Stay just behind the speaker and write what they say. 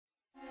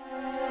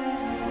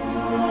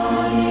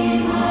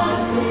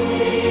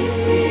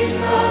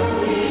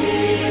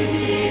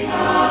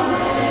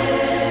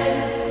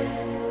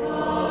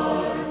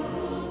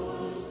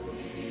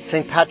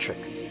St. Patrick,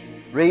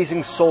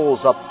 raising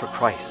souls up for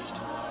Christ.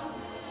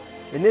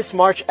 In this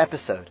March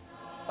episode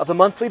of the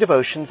monthly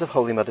devotions of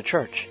Holy Mother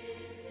Church,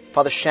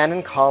 Father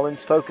Shannon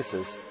Collins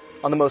focuses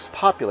on the most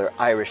popular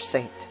Irish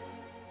saint.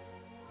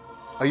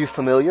 Are you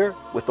familiar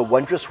with the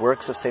wondrous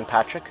works of St.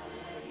 Patrick?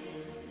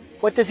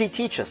 What does he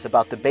teach us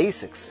about the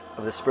basics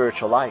of the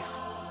spiritual life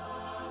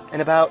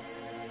and about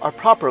our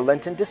proper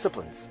Lenten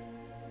disciplines?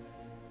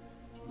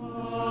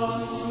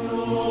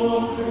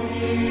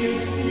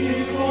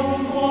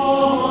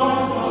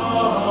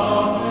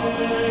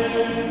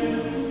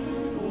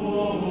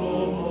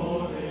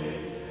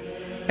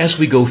 As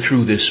we go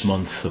through this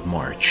month of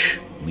March,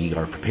 we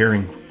are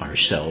preparing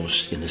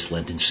ourselves in this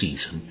Lenten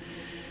season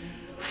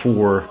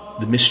for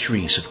the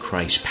mysteries of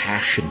Christ's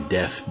passion,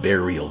 death,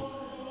 burial,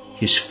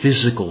 his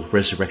physical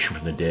resurrection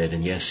from the dead,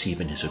 and yes,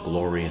 even his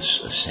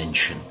glorious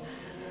ascension.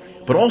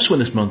 But also in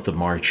this month of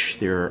March,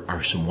 there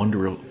are some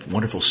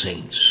wonderful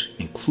saints,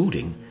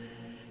 including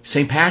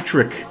St.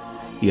 Patrick,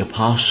 the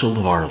Apostle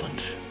of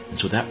Ireland. And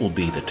so that will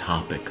be the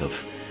topic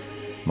of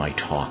my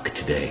talk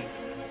today.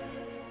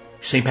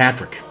 St.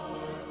 Patrick.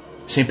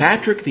 St.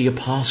 Patrick, the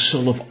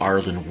Apostle of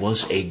Ireland,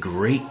 was a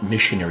great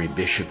missionary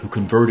bishop who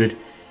converted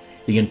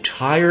the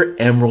entire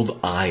Emerald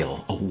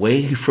Isle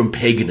away from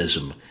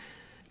paganism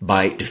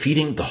by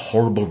defeating the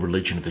horrible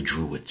religion of the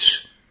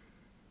Druids.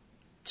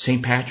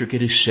 St. Patrick,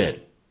 it is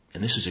said,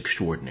 and this is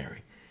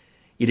extraordinary,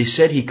 it is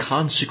said he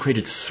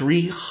consecrated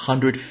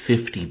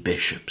 350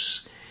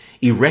 bishops,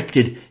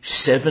 erected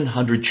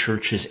 700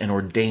 churches, and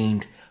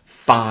ordained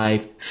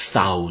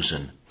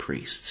 5,000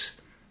 priests.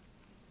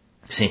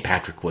 St.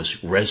 Patrick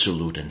was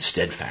resolute and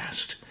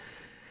steadfast.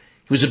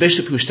 He was a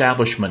bishop who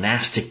established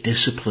monastic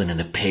discipline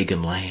in a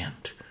pagan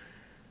land.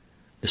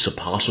 This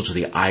apostle to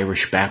the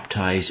Irish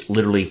baptized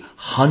literally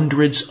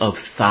hundreds of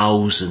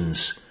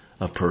thousands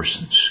of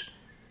persons.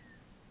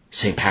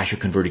 St.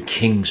 Patrick converted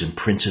kings and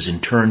princes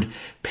and turned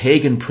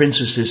pagan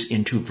princesses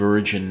into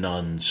virgin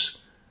nuns.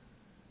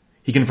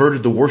 He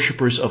converted the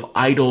worshippers of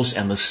idols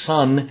and the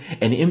sun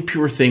and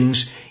impure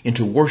things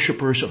into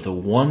worshippers of the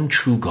one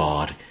true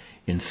God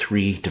in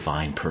three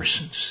divine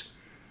persons.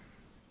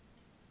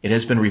 It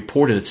has been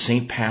reported that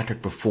St.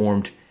 Patrick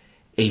performed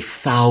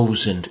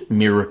 1,000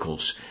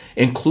 miracles,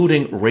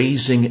 including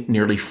raising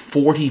nearly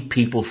 40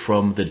 people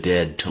from the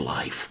dead to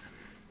life.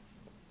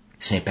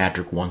 St.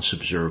 Patrick once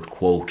observed,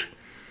 quote,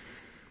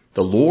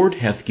 "The Lord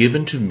hath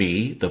given to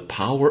me the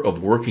power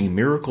of working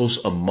miracles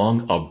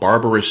among a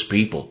barbarous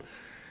people.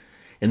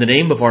 In the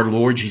name of our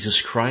Lord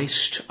Jesus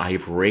Christ, I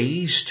have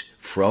raised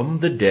from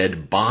the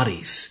dead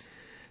bodies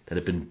that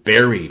have been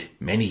buried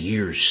many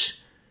years.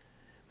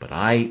 But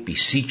I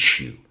beseech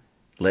you,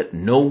 let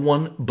no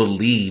one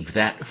believe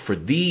that for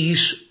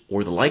these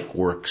or the like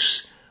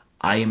works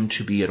I am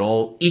to be at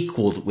all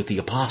equal with the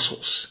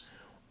apostles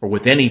or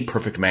with any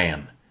perfect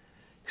man,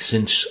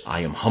 since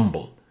I am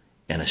humble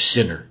and a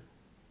sinner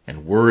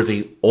and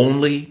worthy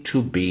only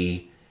to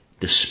be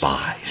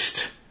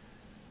despised."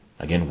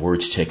 Again,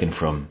 words taken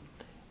from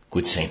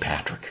good St.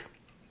 Patrick.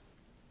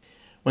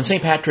 When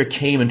St. Patrick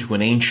came into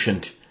an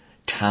ancient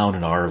town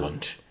in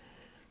Ireland,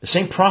 the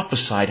saint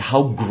prophesied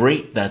how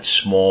great that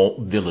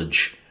small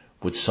village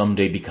would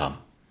someday become.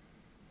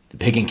 The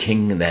pagan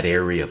king in that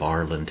area of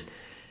Ireland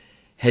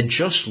had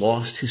just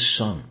lost his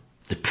son,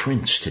 the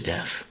prince, to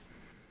death.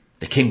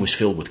 The king was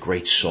filled with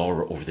great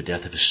sorrow over the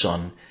death of his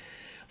son,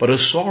 but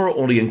his sorrow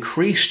only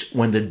increased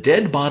when the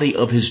dead body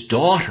of his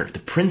daughter, the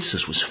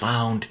princess, was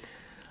found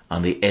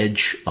on the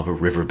edge of a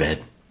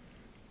riverbed.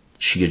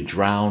 She had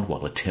drowned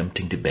while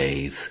attempting to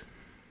bathe.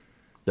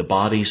 The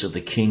bodies of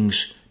the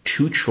king's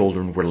 2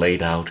 children were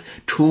laid out.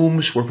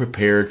 Tombs were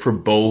prepared for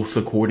both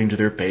according to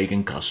their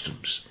pagan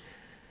customs.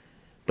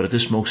 But at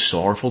this most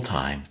sorrowful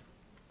time,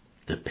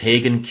 the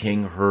pagan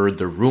king heard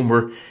the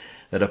rumor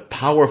that a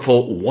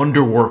powerful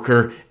wonder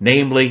worker,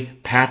 namely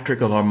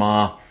Patrick of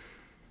Armagh,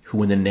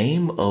 who in the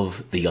name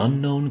of the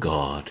unknown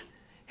God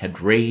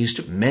had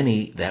raised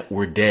many that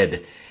were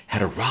dead,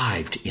 had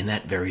arrived in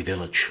that very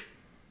village.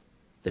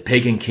 The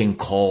pagan king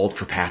called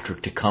for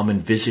Patrick to come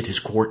and visit his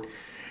court.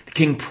 The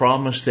king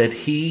promised that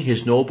he,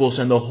 his nobles,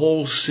 and the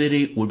whole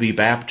city would be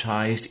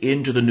baptized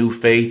into the new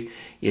faith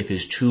if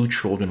his 2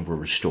 children were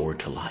restored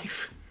to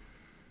life.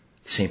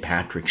 St.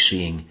 Patrick,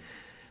 seeing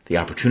the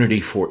opportunity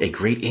for a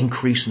great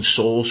increase in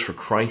souls for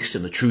Christ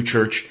and the true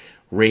church,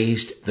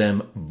 raised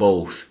them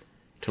both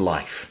to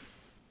life.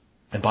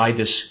 And by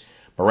this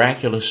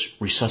miraculous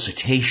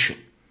resuscitation,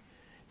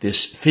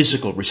 this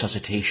physical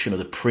resuscitation of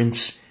the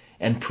prince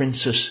and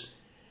princess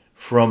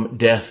from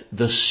death,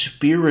 the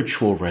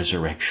spiritual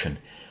resurrection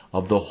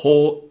of the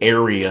whole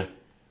area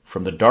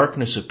from the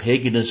darkness of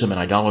paganism and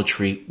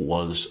idolatry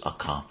was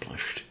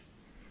accomplished.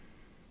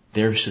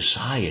 Their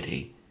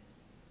society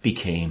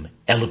became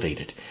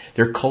elevated.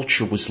 Their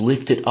culture was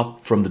lifted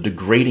up from the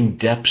degrading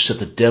depths that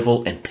the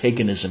devil and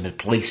paganism had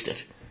placed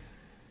it.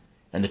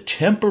 And the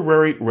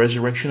temporary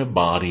resurrection of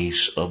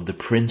bodies of the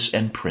prince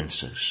and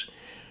princess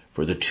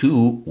for the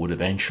two would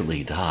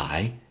eventually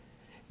die,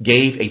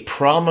 gave a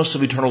promise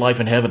of eternal life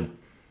in heaven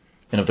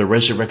and of the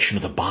resurrection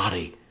of the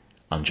body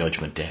on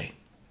Judgment Day.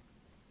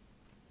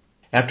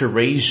 After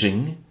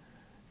raising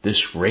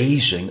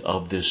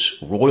of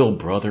this royal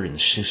brother and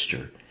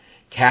sister,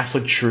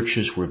 Catholic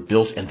churches were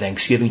built in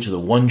thanksgiving to the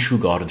one true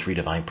God in three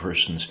divine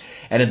persons,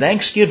 and in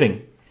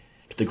thanksgiving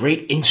to the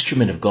great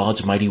instrument of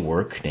God's mighty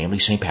work, namely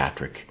St.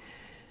 Patrick.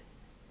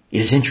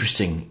 It is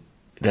interesting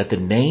that the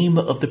name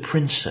of the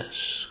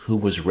princess who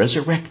was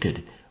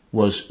resurrected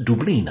was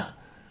Dublina,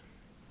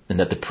 and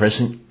that the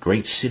present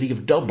great city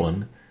of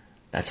Dublin,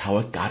 that's how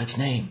it got its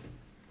name.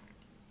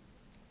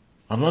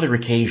 On another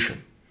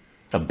occasion,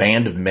 a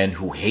band of men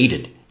who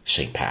hated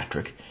St.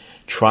 Patrick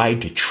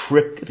tried to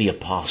trick the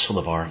Apostle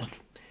of Ireland.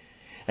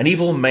 An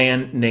evil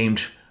man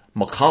named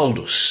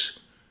Macaldus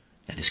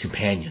and his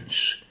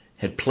companions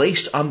had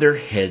placed on their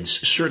heads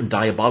certain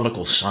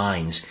diabolical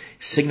signs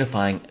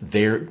signifying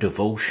their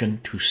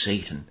devotion to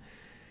Satan.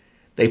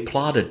 They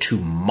plotted to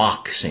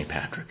mock St.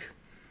 Patrick.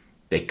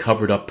 They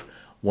covered up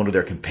one of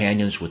their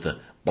companions with a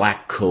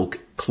black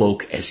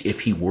cloak as if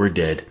he were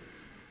dead.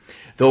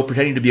 Though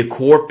pretending to be a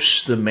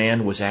corpse, the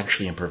man was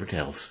actually in perfect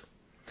health.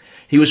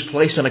 He was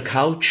placed on a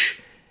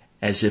couch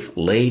as if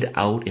laid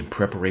out in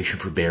preparation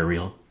for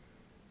burial.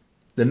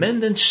 The men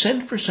then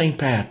sent for St.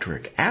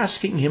 Patrick,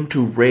 asking him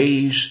to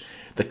raise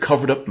the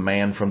covered-up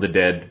man from the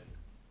dead.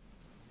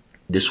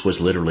 This was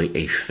literally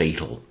a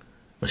fatal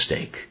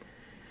mistake.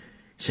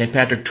 St.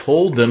 Patrick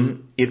told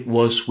them it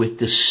was with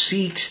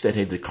deceit that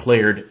he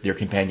declared their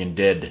companion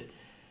dead.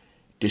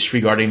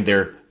 Disregarding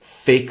their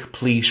fake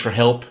pleas for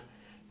help,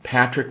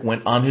 Patrick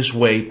went on his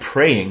way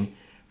praying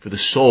for the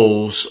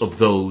souls of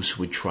those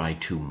who would try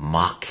to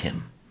mock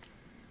him.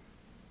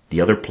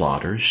 The other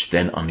plotters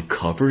then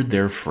uncovered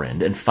their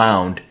friend and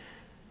found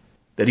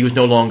that he was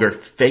no longer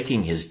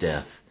faking his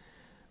death,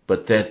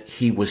 but that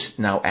he was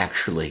now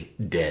actually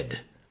dead.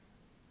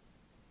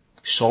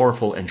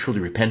 Sorrowful and truly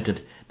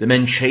repentant, the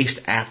men chased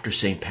after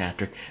St.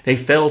 Patrick. They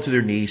fell to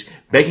their knees,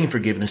 begging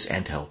forgiveness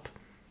and help.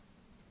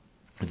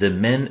 The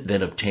men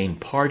then obtained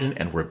pardon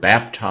and were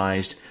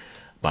baptized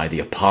by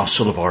the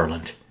Apostle of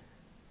Ireland.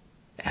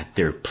 At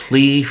their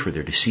plea for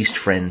their deceased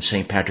friend,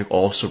 St. Patrick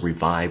also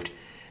revived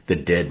the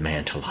dead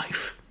man to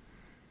life.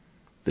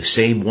 The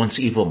same once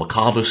evil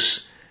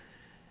Macaldus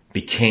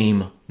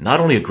became not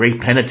only a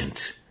great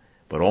penitent,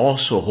 but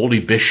also a holy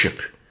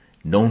bishop,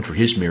 known for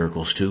his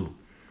miracles too.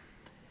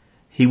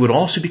 He would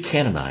also be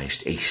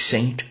canonized a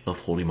saint of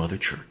Holy Mother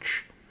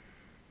Church.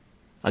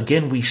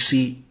 Again, we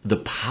see the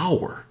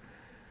power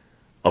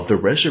of the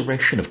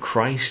resurrection of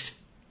Christ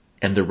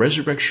and the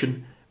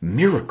resurrection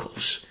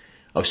miracles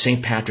of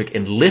St. Patrick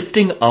in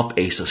lifting up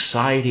a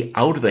society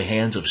out of the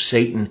hands of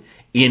Satan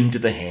into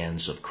the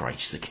hands of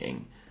Christ the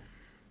King.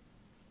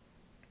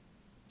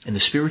 In the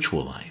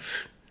spiritual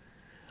life,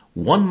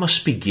 one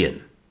must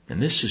begin,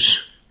 and this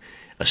is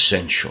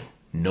essential,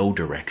 no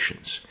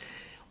directions.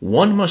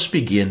 One must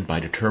begin by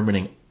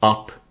determining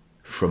up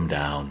from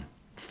down.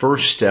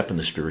 First step in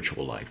the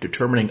spiritual life,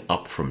 determining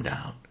up from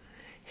down.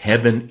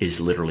 Heaven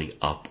is literally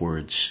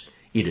upwards.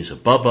 It is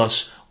above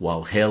us,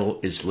 while hell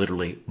is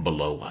literally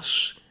below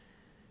us.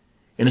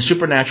 In the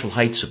supernatural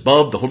heights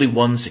above, the holy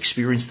ones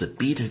experience the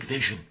beatific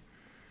vision,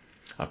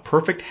 a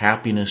perfect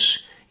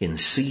happiness in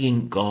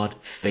seeing God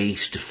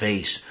face to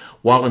face,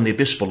 while in the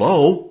abyss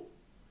below,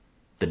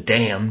 the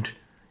damned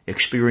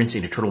experience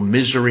eternal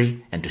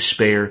misery and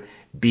despair,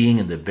 being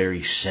in the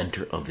very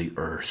center of the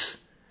earth.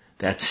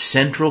 That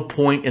central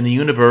point in the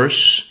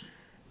universe,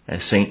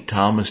 as St.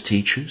 Thomas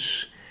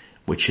teaches,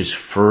 which is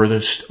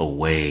furthest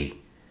away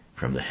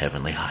from the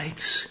heavenly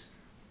heights.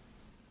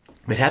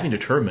 But having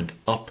determined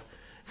up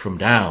from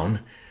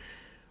down,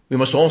 we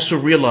must also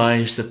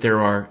realize that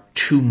there are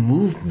two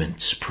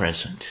movements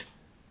present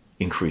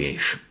in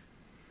creation.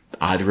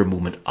 Either a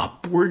movement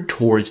upward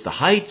towards the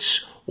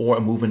heights or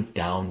a movement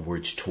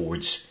downwards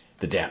towards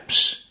the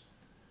depths.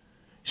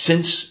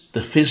 Since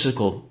the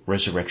physical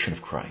resurrection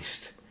of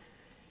Christ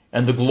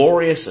and the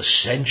glorious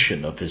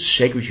ascension of his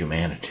sacred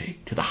humanity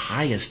to the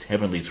highest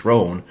heavenly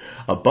throne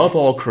above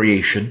all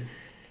creation,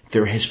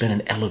 there has been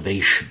an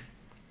elevation,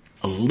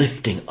 a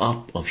lifting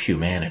up of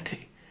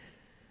humanity.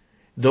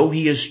 Though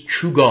he is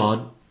true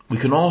God, we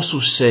can also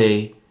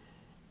say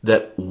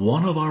that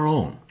one of our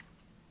own,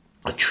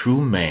 a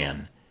true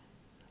man,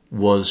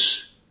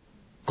 was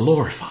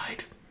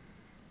glorified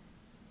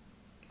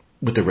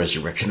with the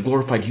resurrection, a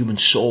glorified human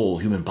soul,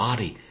 human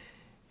body,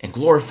 and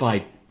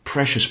glorified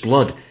precious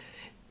blood.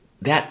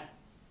 That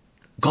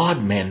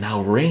God-man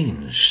now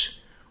reigns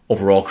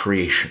over all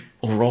creation,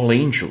 over all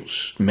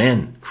angels,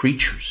 men,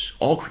 creatures,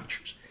 all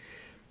creatures.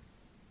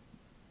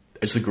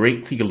 As the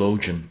great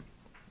theologian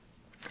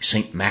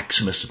St.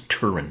 Maximus of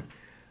Turin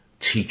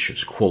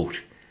teaches, quote,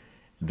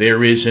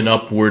 "There is an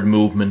upward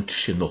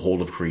movement in the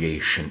whole of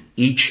creation,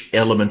 each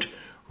element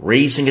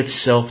raising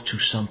itself to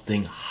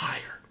something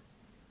higher,"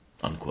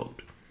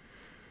 unquote.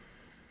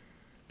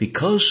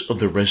 Because of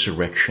the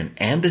resurrection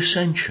and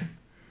ascension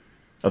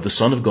of the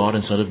Son of God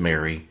and Son of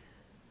Mary,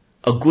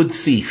 a good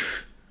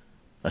thief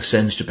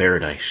ascends to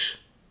paradise.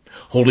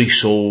 Holy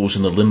souls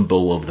in the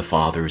limbo of the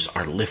fathers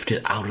are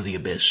lifted out of the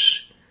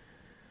abyss.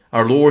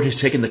 Our Lord has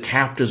taken the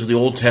captives of the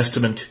Old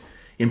Testament,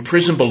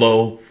 imprisoned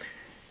below,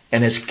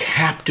 and has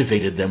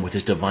captivated them with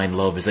his divine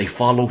love as they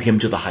follow him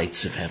to the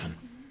heights of heaven.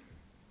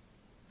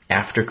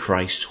 After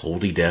Christ's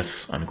holy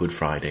death on Good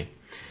Friday,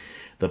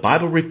 the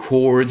Bible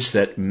records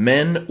that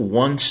men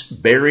once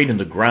buried in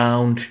the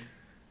ground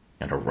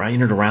and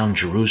around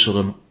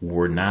Jerusalem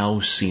were now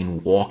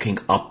seen walking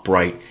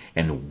upright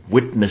and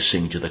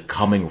witnessing to the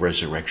coming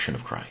resurrection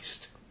of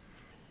Christ.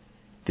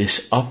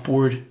 This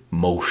upward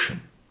motion,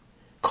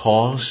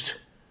 caused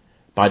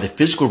by the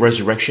physical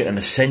resurrection and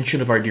ascension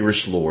of our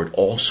dearest Lord,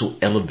 also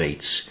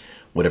elevates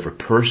whatever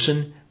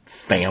person,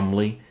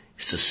 family,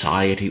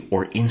 society,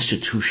 or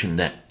institution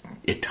that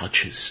it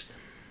touches.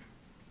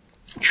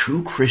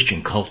 True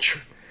Christian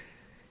culture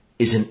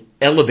is an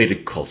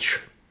elevated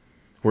culture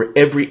where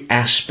every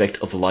aspect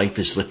of life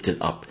is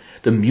lifted up.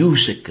 The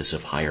music is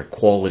of higher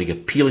quality,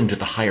 appealing to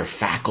the higher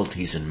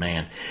faculties in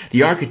man.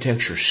 The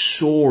architecture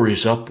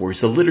soars upwards.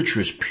 The literature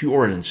is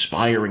pure and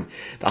inspiring.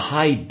 The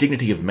high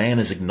dignity of man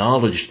is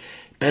acknowledged.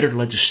 Better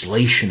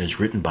legislation is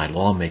written by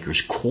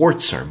lawmakers.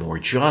 Courts are more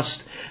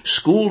just.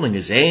 Schooling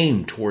is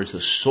aimed towards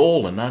the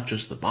soul and not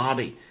just the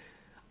body.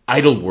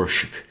 Idol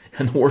worship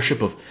and the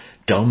worship of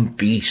dumb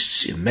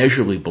beasts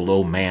immeasurably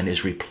below man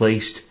is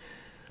replaced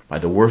by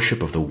the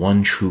worship of the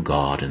one true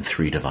God in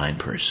three divine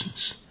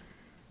persons.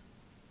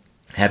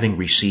 Having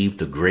received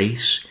the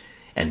grace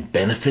and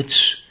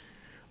benefits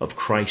of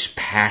Christ's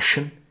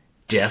passion,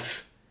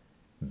 death,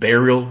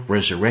 burial,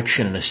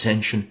 resurrection, and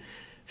ascension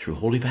through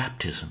holy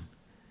baptism,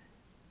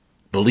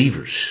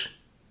 believers,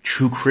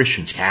 true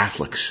Christians,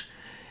 Catholics,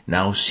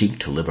 now seek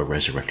to live a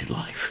resurrected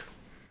life.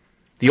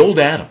 The old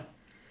Adam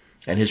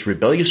and his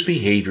rebellious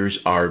behaviors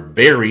are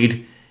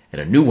buried,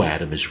 and a new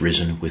Adam is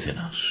risen within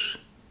us.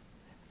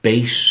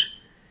 Base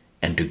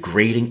and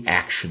degrading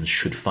actions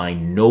should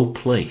find no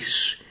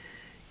place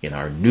in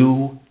our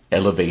new,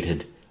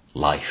 elevated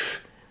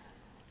life.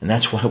 And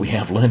that's why we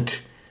have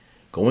Lent.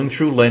 Going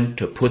through Lent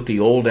to put the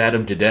old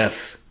Adam to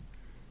death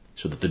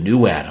so that the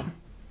new Adam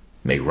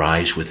may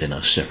rise within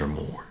us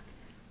evermore.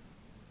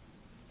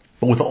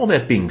 But with all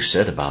that being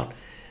said about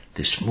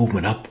this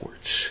movement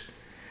upwards,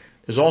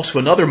 there's also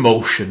another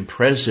motion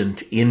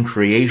present in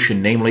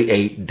creation, namely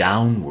a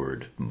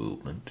downward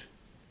movement.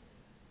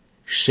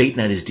 Satan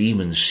and his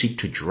demons seek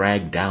to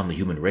drag down the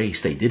human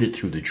race. They did it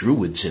through the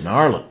Druids in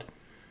Ireland.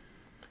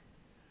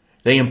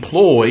 They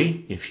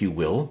employ, if you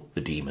will,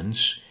 the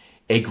demons,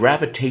 a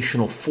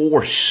gravitational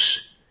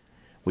force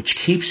which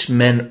keeps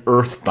men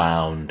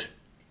earthbound.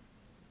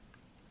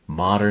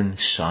 Modern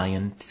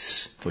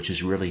science, which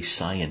is really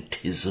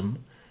scientism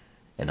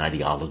and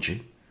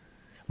ideology,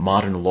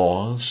 modern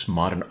laws,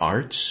 modern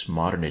arts,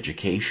 modern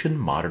education,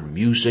 modern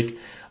music,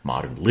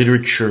 modern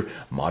literature,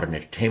 modern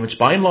entertainments,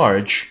 by and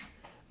large,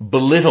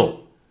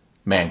 belittle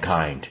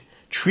mankind,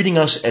 treating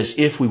us as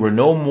if we were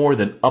no more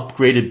than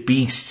upgraded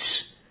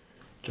beasts,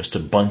 just a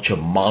bunch of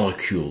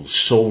molecules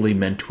solely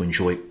meant to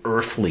enjoy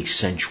earthly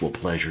sensual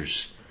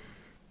pleasures.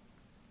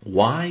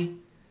 Why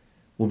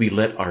will we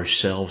let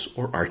ourselves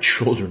or our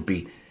children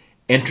be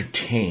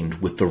entertained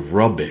with the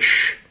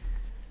rubbish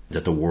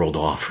that the world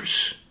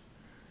offers?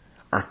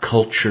 Our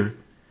culture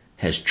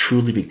has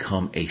truly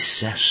become a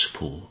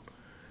cesspool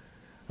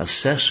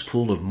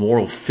of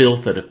moral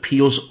filth that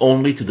appeals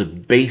only to the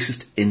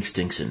basest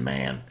instincts in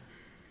man.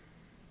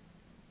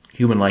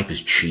 Human life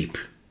is cheap.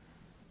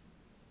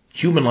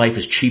 Human life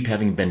is cheap,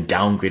 having been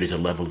downgraded to the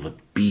level of a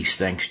beast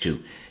thanks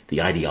to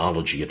the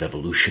ideology of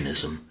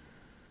evolutionism.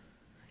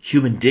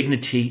 Human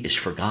dignity is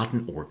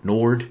forgotten or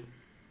ignored,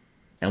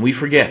 and we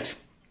forget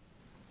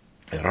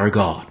that our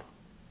God,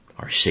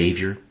 our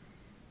Savior,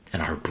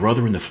 and our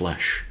brother in the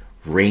flesh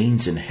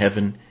reigns in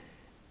heaven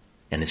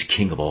and is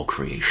King of all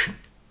creation.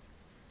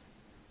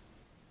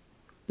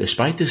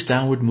 Despite this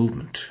downward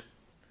movement,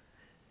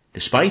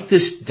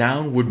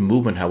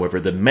 however,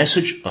 the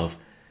message of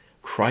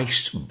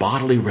Christ's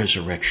bodily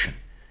resurrection,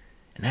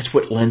 and that's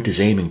what Lent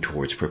is aiming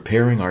towards,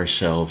 preparing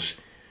ourselves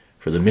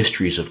for the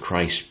mysteries of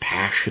Christ's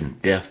passion,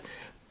 death,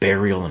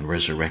 burial, and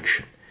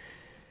resurrection.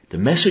 The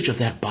message of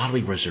that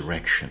bodily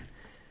resurrection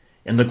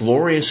and the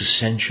glorious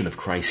ascension of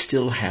Christ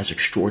still has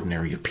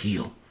extraordinary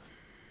appeal.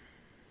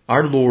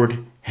 Our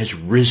Lord has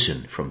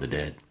risen from the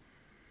dead.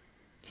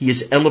 He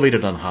is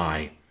elevated on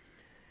high,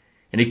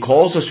 and he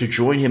calls us to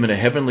join him in the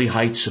heavenly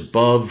heights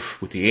above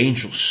with the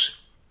angels.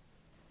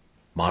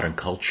 Modern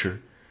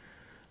culture,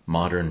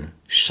 modern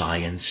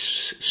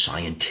science,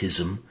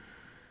 scientism,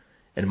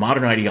 and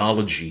modern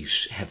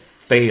ideologies have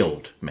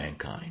failed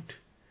mankind,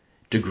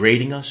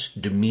 degrading us,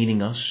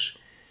 demeaning us,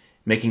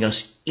 making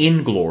us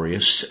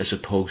inglorious as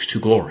opposed to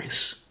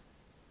glorious.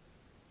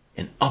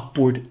 An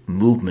upward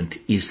movement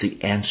is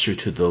the answer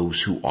to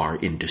those who are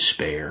in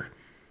despair.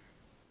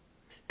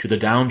 To the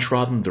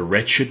downtrodden, the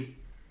wretched,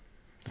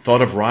 the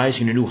thought of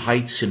rising to new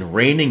heights and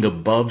reigning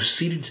above,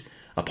 seated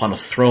upon a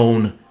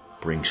throne,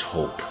 brings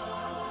hope.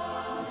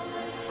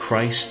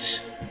 Christ's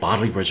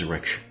bodily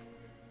resurrection,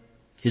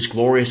 his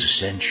glorious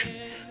ascension,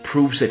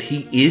 proves that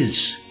he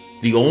is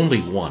the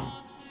only one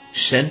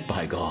sent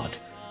by God,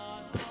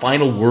 the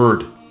final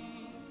word,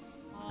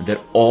 and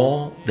that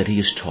all that he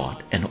has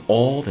taught and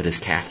all that his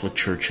Catholic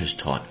Church has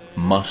taught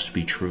must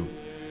be true.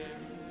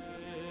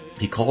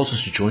 He calls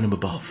us to join him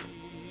above,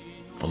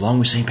 along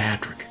with St.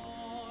 Patrick,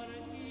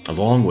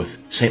 along with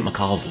St.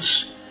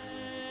 Macaldus,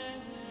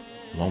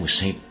 along with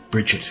St.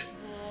 Bridget,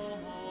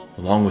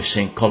 along with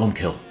St.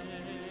 Columkill.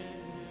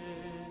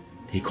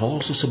 He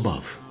calls us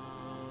above.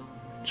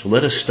 So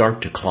let us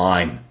start to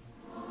climb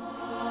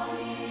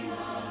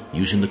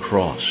using the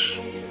cross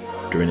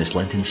during this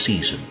Lenten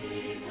season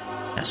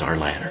as our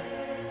ladder.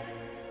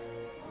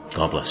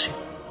 God bless you.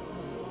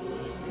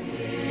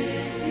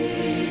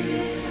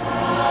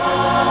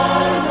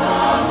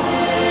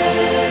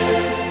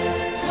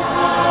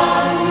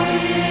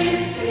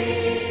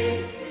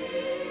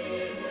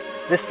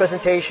 This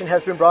presentation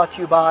has been brought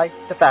to you by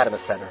the Fatima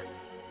Center.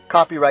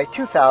 Copyright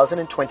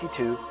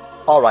 2022,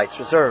 all rights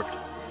reserved.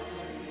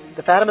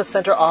 The Fatima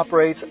Center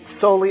operates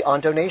solely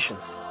on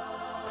donations.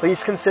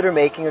 Please consider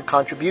making a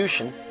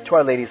contribution to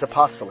Our Lady's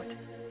Apostolate,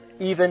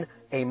 even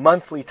a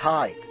monthly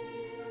tithe,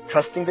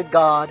 trusting that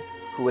God,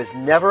 who is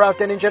never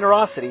outdone in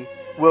generosity,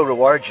 will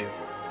reward you.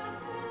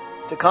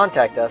 To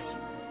contact us,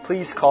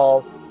 please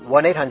call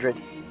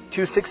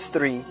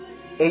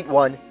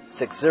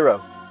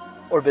 1-800-263-8160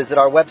 or visit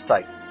our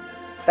website,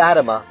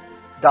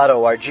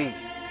 fatima.org.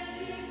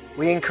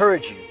 We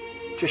encourage you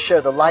to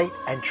share the light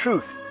and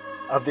truth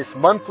of this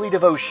monthly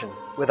devotion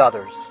with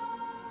others.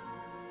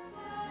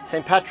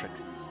 St. Patrick,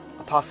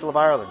 Apostle of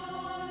Ireland,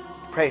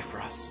 pray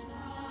for us.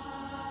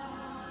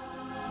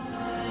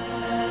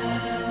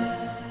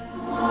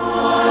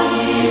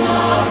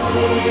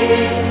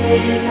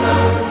 Christi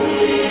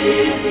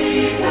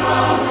sanctificare,